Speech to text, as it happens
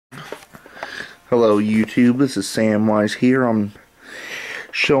Hello YouTube, this is Samwise here. I'm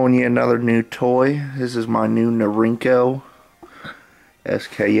showing you another new toy. This is my new Norinco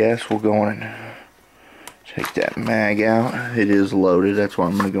SKS. We'll go on and take that mag out. It is loaded, that's why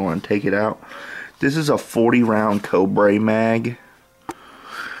I'm going to go on and take it out. This is a 40 round Cobra mag.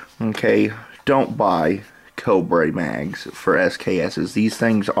 Okay, don't buy Cobra mags for SKSs. These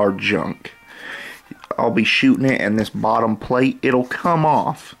things are junk. I'll be shooting it and this bottom plate, it'll come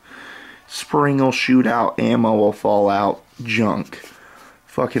off. Spring will shoot out, ammo will fall out, junk.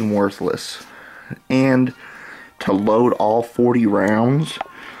 Fucking worthless. And to load all 40 rounds,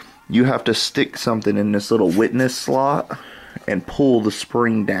 you have to stick something in this little witness slot and pull the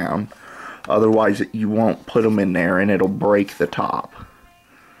spring down. Otherwise, you won't put them in there and it'll break the top.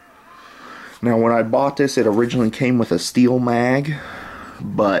 Now, when I bought this, it originally came with a steel mag,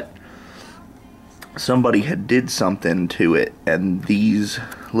 but somebody had did something to it and these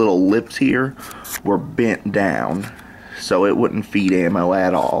little lips here were bent down so it wouldn't feed ammo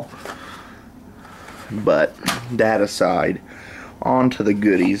at all. But that aside, on to the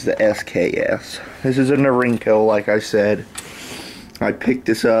goodies, the SKS. This is a Norinco, like I said. I picked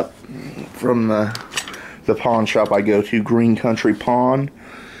this up from the pawn shop I go to, Green Country Pawn.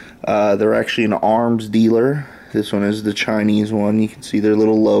 They're actually an arms dealer. This one is the Chinese one. You can see their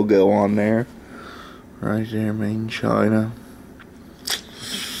little logo on there. Right there, made in China.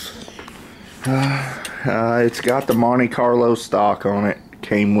 It's got the Monte Carlo stock on it.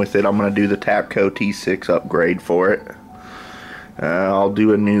 Came with it. I'm going to do the Tapco T6 upgrade for it. I'll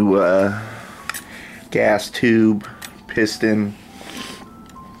do a new gas tube, piston.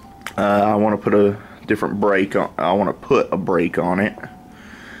 I want to put a different brake on. I want to put a brake on it.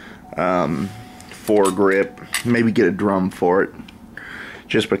 Foregrip. Maybe get a drum for it.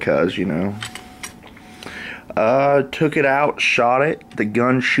 Just because, you know. Took it out, shot it. The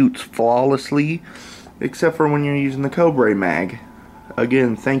gun shoots flawlessly, except for when you're using the Cobra mag.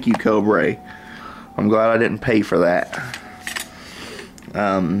 Again, thank you, Cobra. I'm glad I didn't pay for that.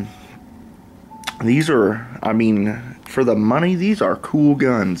 These are, I mean, for the money, these are cool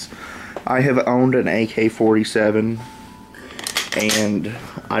guns. I have owned an AK-47, and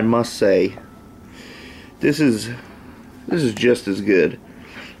I must say, this is just as good.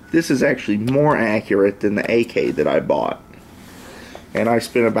 This is actually more accurate than the AK that I bought. And I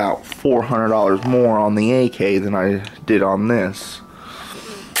spent about $400 more on the AK than I did on this.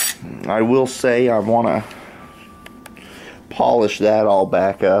 I will say I want to polish that all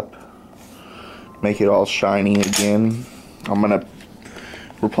back up. Make it all shiny again. I'm going to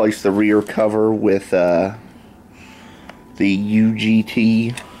replace the rear cover with the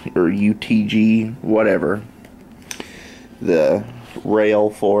UGT or UTG, whatever. The rail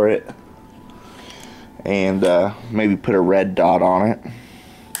for it, and maybe put a red dot on it.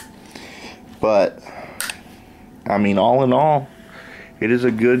 But I mean, all in all, it is a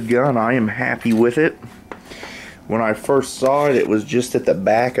good gun. I am happy with it. When I first saw it, it was just at the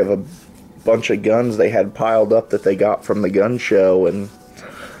back of a bunch of guns they had piled up that they got from the gun show, and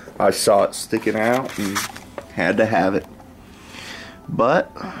I saw it sticking out and had to have it.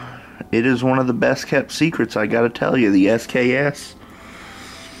 But it is one of the best kept secrets, I gotta tell you, the SKS.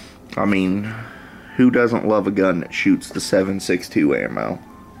 I mean, who doesn't love a gun that shoots the 7.62 ammo?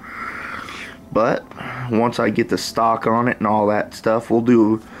 But once I get the stock on it and all that stuff,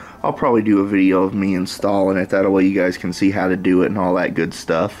 I'll probably do a video of me installing it. That way you guys can see how to do it and all that good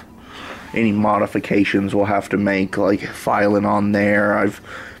stuff. Any modifications we'll have to make, like filing on there. I've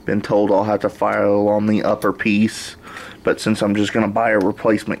been told I'll have to file on the upper piece, but since I'm just going to buy a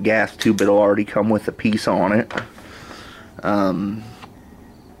replacement gas tube, it'll already come with a piece on it.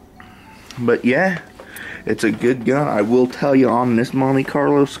 But yeah, it's a good gun. I will tell you, on this Monte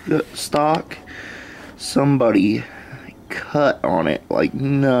Carlo stock, somebody cut on it like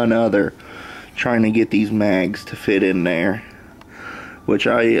none other, trying to get these mags to fit in there, which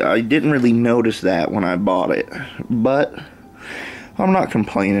I didn't really notice that when I bought it. But I'm not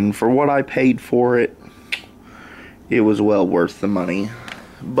complaining. For what I paid for it, it was well worth the money.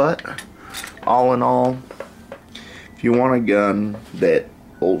 But all in all, if you want a gun that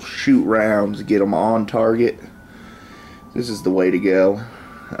will shoot rounds, get them on target, this is the way to go.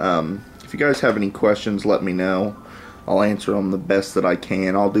 If you guys have any questions, let me know. I'll answer them the best that I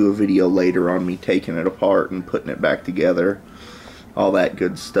can. I'll do a video later on me taking it apart and putting it back together, all that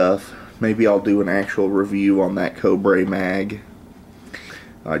good stuff. Maybe I'll do an actual review on that Cobra mag.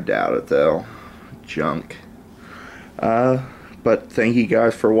 I doubt it though. Junk. But thank you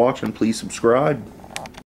guys for watching. Please subscribe.